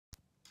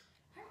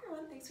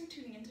thanks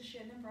for tuning in to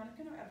Shannon and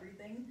Veronica Know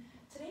Everything.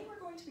 Today we're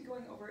going to be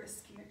going over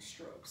ischemic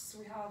strokes. So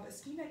we have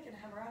ischemic and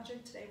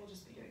hemorrhagic. Today we'll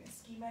just be doing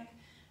ischemic.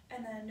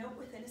 And then note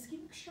within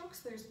ischemic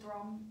strokes, there's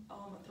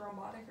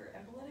thrombotic or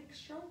embolic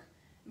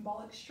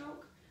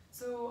stroke.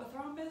 So a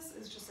thrombus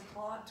is just a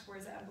clot,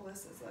 whereas an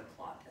embolus is a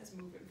clot that's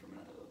moving from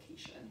another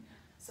location.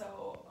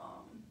 So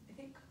I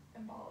think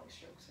embolic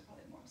strokes are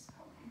probably more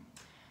common.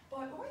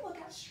 But when we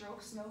look at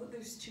strokes, know that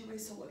there's two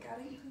ways to look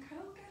at it. You can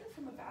kind of look at it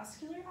from a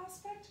vascular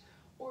aspect,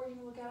 or you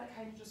can look at it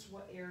kind of just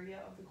what area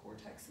of the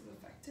cortex is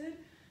affected.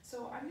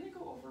 So I'm going to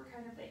go over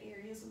kind of the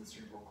areas of the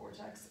cerebral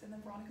cortex, and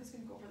then Veronica's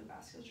going to go over the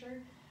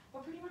vasculature.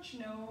 But pretty much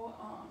know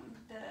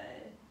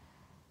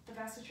the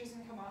vasculature is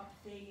going to come up.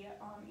 The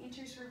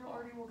anterior cerebral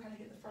artery will kind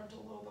of get the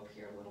frontal lobe up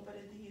here, a little bit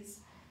of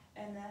these.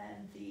 And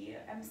then the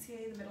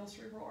MCA, the middle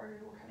cerebral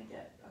artery, will kind of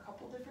get a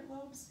couple different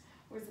lobes,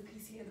 whereas the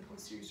PCA, the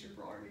posterior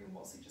cerebral artery,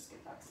 will mostly just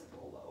get the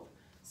occipital lobe.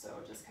 So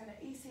just kind of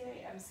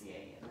ACA,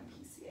 MCA, and then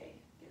PCA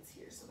gets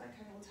here. So that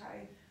kind of will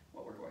tie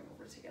what we're going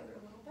over together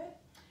a little bit.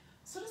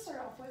 So to start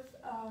off with,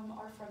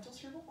 our frontal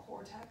cerebral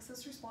cortex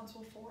is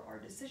responsible for our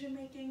decision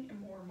making and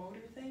more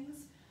motor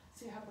things.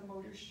 So you have the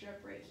motor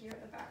strip right here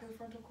at the back of the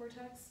frontal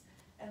cortex,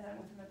 and then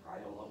within the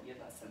parietal lobe you have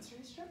that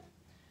sensory strip.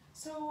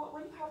 So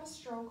when you have a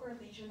stroke or a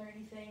lesion or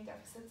anything,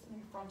 deficits in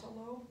your frontal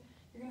lobe,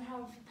 you're going to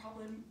have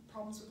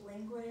problems with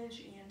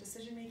language and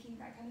decision making,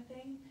 that kind of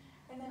thing.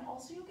 And then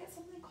also you'll get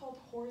something called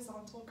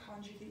horizontal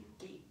conjugate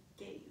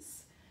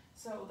gaze.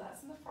 So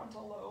that's in the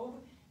frontal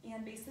lobe,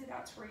 and basically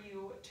that's where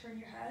you turn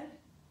your head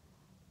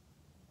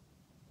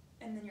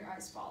and then your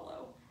eyes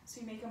follow.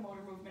 So you make a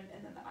motor movement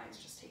and then the eyes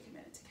just take a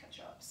minute to catch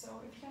up.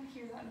 So if you can't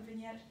hear that in a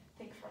vignette,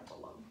 think frontal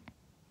lobe.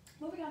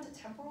 Moving on to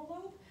temporal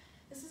lobe,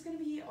 this is going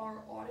to be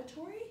our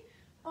auditory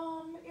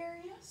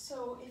area.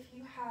 So if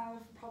you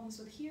have problems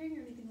with hearing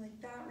or anything like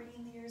that,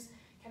 ringing in the ears,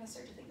 kind of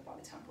start to think about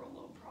a temporal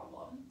lobe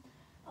problem.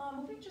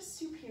 Moving just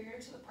superior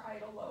to the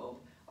parietal lobe.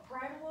 A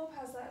parietal lobe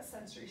has that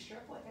sensory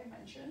strip, like I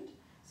mentioned.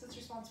 So it's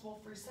responsible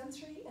for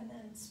sensory and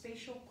then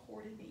spatial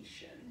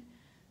coordination.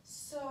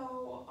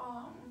 So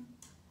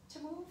to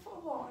move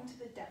along to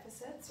the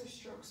deficits or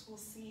strokes, we'll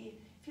see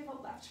if you have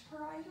a left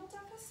parietal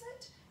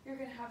deficit, you're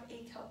going to have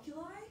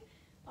acalculi.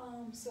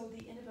 So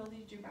the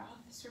inability to do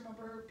math. So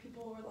remember,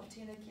 people who are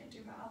left-handed can't do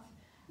math.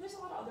 And there's a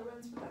lot of other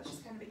ones, but that's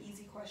just kind of an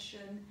easy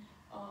question,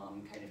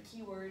 kind of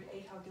keyword,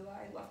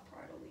 acalculi, left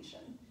parietal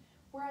lesion.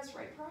 Whereas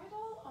right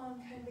parietal,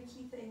 kind of a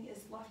key thing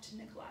is left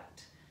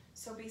neglect.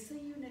 So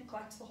basically you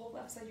neglect the whole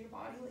left side of your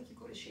body, like you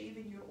go to shave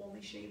and you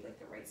only shave like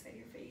the right side of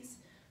your face.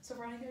 So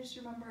Veronica, just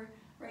remember,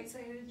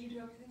 right-sided, you do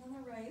everything on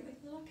the right,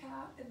 like a little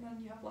cat, and then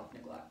you have left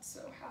neglect,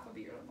 so half a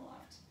beard on the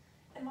left.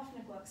 And left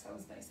neglect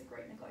sounds nice, like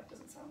right neglect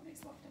doesn't sound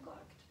nice, left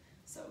neglect.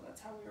 So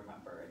that's how we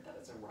remember that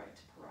it's a right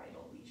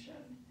parietal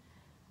lesion.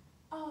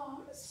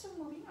 So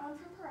moving on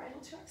from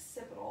parietal to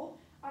occipital.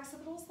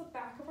 Occipital is the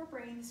back of our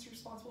brain. This is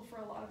responsible for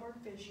a lot of our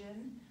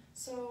vision.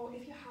 So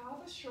if you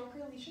have a stroke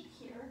or a lesion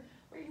here,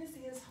 what you're going to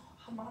see is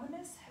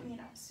homonymous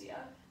hemianopsia.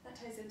 That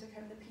ties into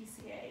kind of the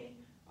PCA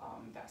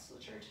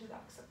vasculature to the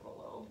occipital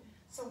lobe.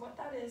 So what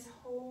that is,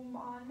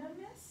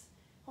 homonymous,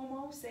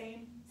 homo,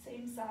 same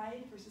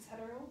side versus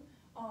hetero.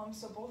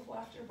 So both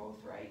left or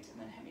both right, and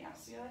then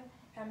hemiapsia.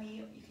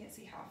 Hemi, you can't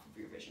see half of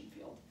your vision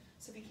field.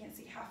 So if you can't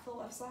see half the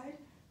left side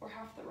or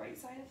half the right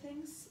side of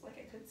things, like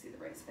I could see the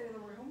right side of the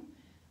room,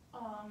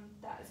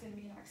 that is going to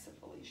be an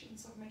occipital lesion.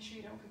 So make sure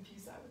you don't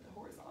confuse that with the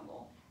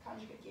horizontal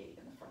conjugate gait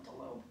in the frontal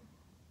lobe.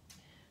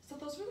 So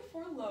those were the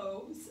four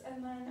lobes,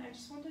 and then I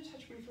just wanted to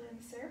touch briefly on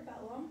the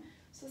cerebellum.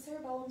 So the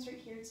cerebellum's right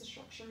here. It's a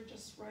structure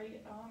just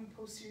right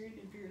posterior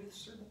and inferior to the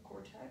cerebral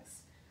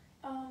cortex.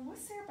 With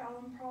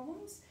cerebellum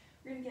problems,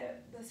 we're going to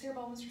get, the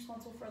cerebellum is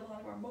responsible for a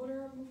lot of our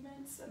motor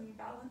movements and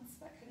balance,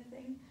 that kind of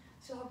thing.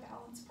 So you'll have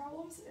balance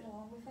problems, and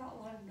along with that, a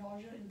lot of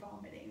nausea and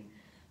vomiting.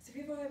 So if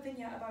you have a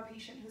vignette about a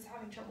patient who's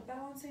having trouble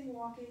balancing,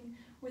 walking,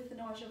 with the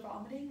nausea,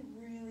 vomiting,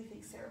 really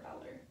think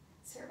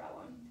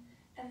cerebellum.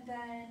 And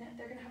then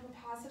they're going to have a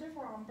positive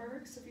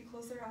Romberg, so if you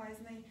close their eyes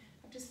and they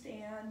have to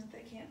stand,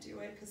 they can't do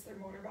it because their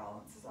motor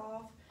balance is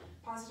off.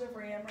 Positive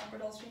RAM,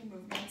 rapid alternate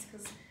movements,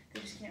 because they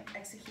just can't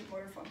execute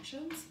motor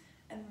functions,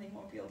 and then they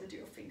won't be able to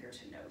do a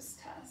finger-to-nose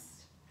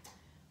test.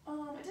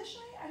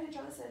 Additionally, I didn't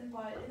draw this in,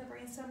 but in the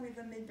brainstem we have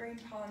the midbrain,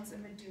 pons,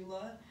 and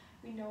medulla.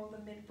 We know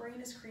the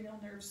midbrain is cranial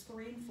nerves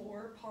 3 and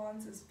 4,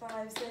 pons is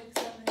 5, 6,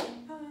 7,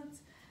 8, pons,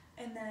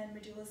 and then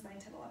medulla is 9,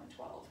 10, 11,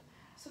 12.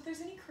 So if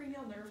there's any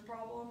cranial nerve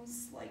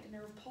problems, like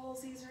nerve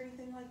palsies or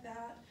anything like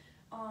that,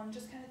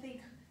 just kind of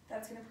think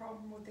that's going to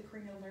problem with the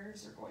cranial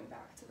nerves or going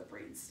back to the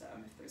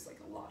brainstem if there's like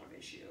a lot of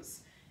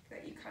issues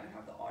that you kind of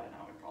have the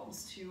autonomic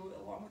problems too,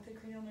 along with the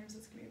cranial nerves,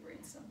 it's going to be a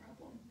brainstem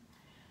problem.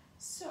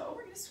 So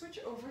we're going to switch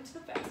over to the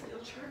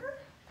vasculature.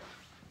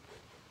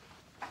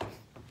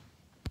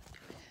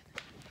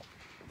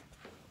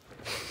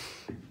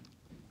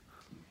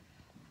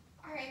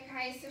 Alright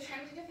guys, so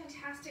Shannon did a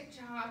fantastic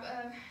job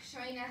of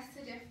showing us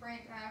the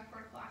different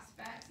cortical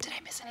aspects Did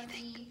I miss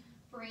anything? of the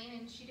brain,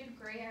 and she did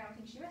great. I don't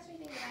think she missed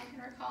anything that I can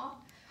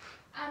recall.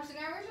 So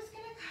now we're just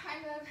going to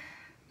kind of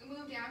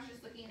move down,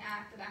 just looking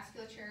at the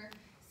vasculature.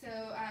 So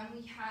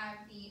we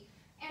have the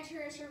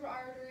anterior cerebral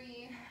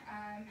artery,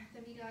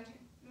 the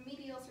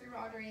medial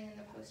cerebral artery, and then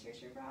the posterior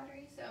cerebral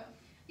artery. So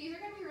these are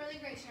going to be really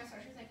great to know,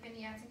 especially with like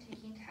vignettes and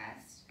taking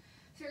tests.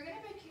 So we're going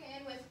to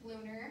begin with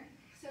lunar.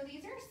 So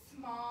these are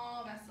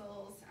small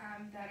vessels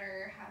that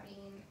are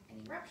having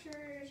any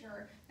ruptures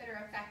or that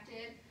are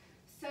affected.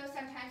 So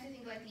sometimes you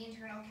think like the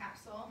internal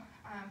capsule,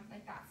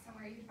 like that's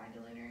somewhere you can find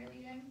a lunar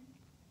lesion.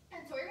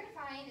 And so what you're going to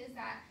find is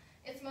that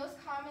it's most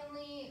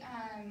commonly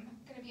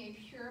going to be a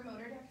pure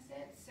motor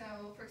deficit.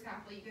 So for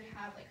example, you could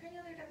have like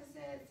cranial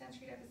deficits,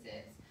 sensory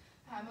deficits,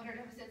 motor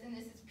deficits, and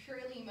this is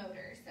purely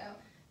motor. So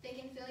they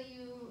can feel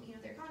you,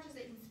 they're conscious,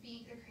 they can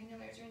speak, their cranial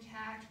nerves are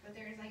intact, but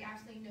there's like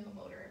absolutely no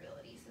motor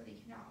ability, so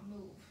they cannot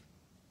move.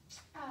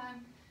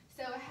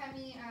 So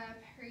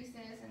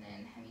hemiparesis and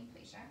then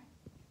hemiplegia.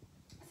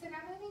 So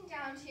now moving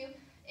down to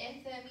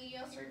if the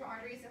medial cerebral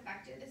artery is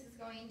affected, this is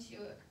going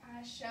to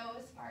show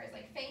as far as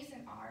like face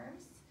and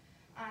arms.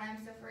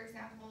 So for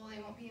example,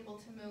 they won't be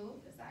able to move.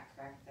 Is that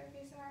correct? Their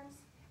face and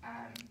arms?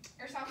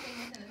 Or something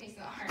within the face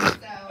and arms.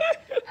 So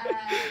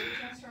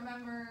just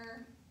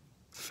remember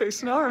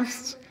face and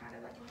arms. Are kind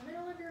of like in the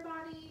middle of your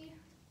body,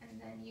 and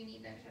then you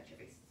need them to touch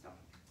your face. So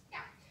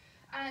yeah.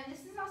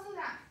 This is also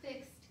that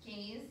fixed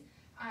gaze.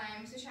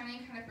 So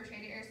Shannon kind of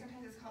portrayed it, or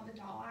sometimes it's called the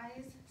doll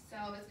eyes.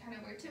 So it's kind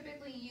of where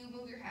typically you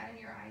move your head and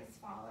your eyes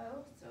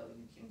follow. So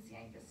you can see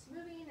I'm just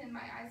moving and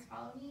my eyes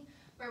follow me.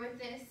 Where with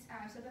this,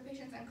 so if the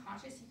patient's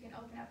unconscious, you can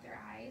open up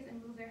their eyes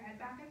and move their head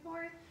back and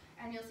forth,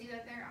 and you'll see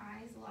that their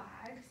eyes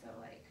lag. So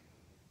like,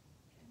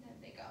 and then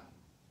they go.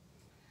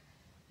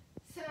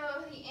 So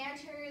the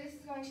anterior, this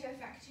is going to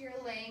affect your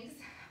legs.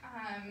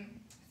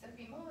 So it could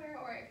be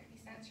motor or it could be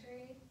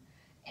sensory.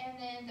 And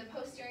then the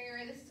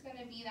posterior, this is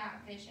going to be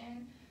that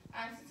vision.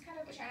 So it's kind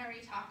of what Shannon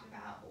already talked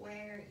about,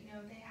 where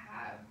they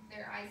have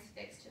their eyes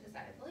fixed to the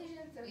side of the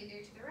lesion, so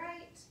either to the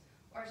right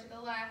or to the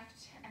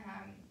left,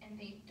 and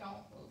they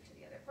don't move to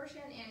the other portion,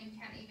 and you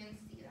can't even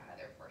see that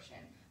other portion.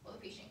 Well,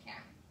 the patient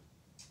can.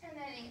 And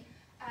then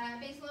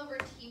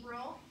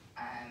basilovertebral.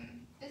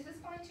 This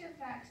is going to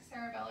affect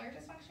cerebellar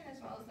dysfunction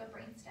as well as the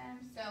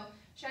brainstem. So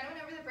Shannon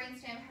went over the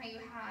brainstem, how you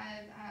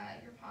have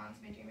your pons,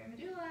 midria, and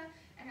medulla,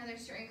 and how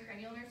there's certain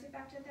cranial nerves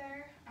affected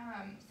there.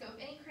 So if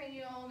any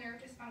cranial nerve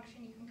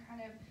dysfunction, you can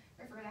kind of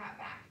refer that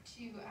back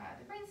to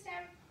the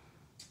brainstem.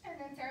 And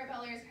then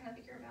cerebellar is kind of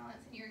like your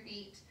balance and your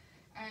gait.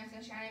 So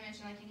Shannon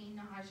mentioned like any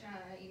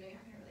nausea, you're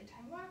having a really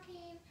time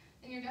walking,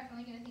 then you're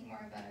definitely going to think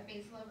more of a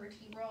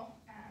basilovertebral.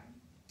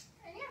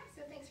 And yeah,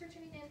 so thanks for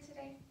tuning in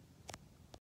today.